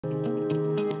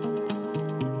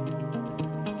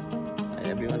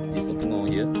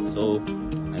here. So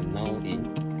I'm now in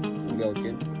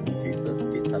Wuliaojian, which is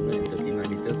 639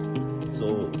 meters.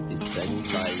 So it's spending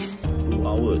like 2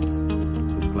 hours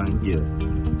to climb here.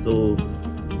 So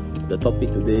the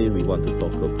topic today, we want to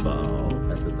talk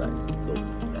about exercise. So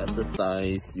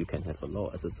exercise, you can have a lot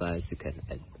of exercise, you can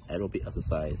add aerobic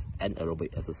exercise,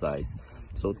 anaerobic exercise.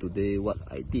 So today what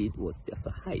I did was just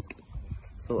a hike.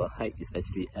 So a hike is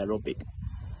actually aerobic.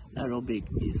 Aerobic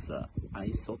is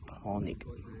isotonic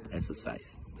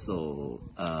exercise. So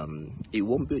it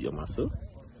won't build your muscle,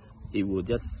 it will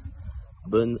just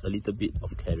burn a little bit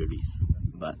of calories,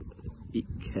 but it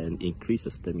can increase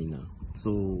the stamina.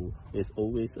 So there's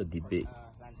always a debate.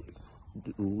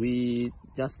 Do we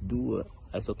just do a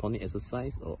isotonic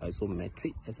exercise or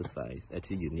isometric exercise?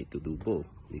 Actually, you need to do both,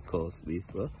 because with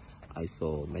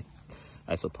isotonic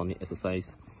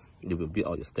exercise, it will build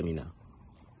out your stamina,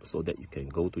 so that you can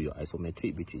go to your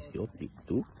isometric, which is your peak,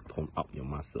 to tone up your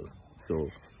muscles. So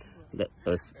let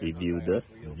us review the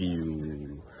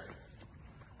view.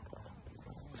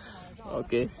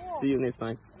 Okay, see you next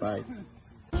time. Bye.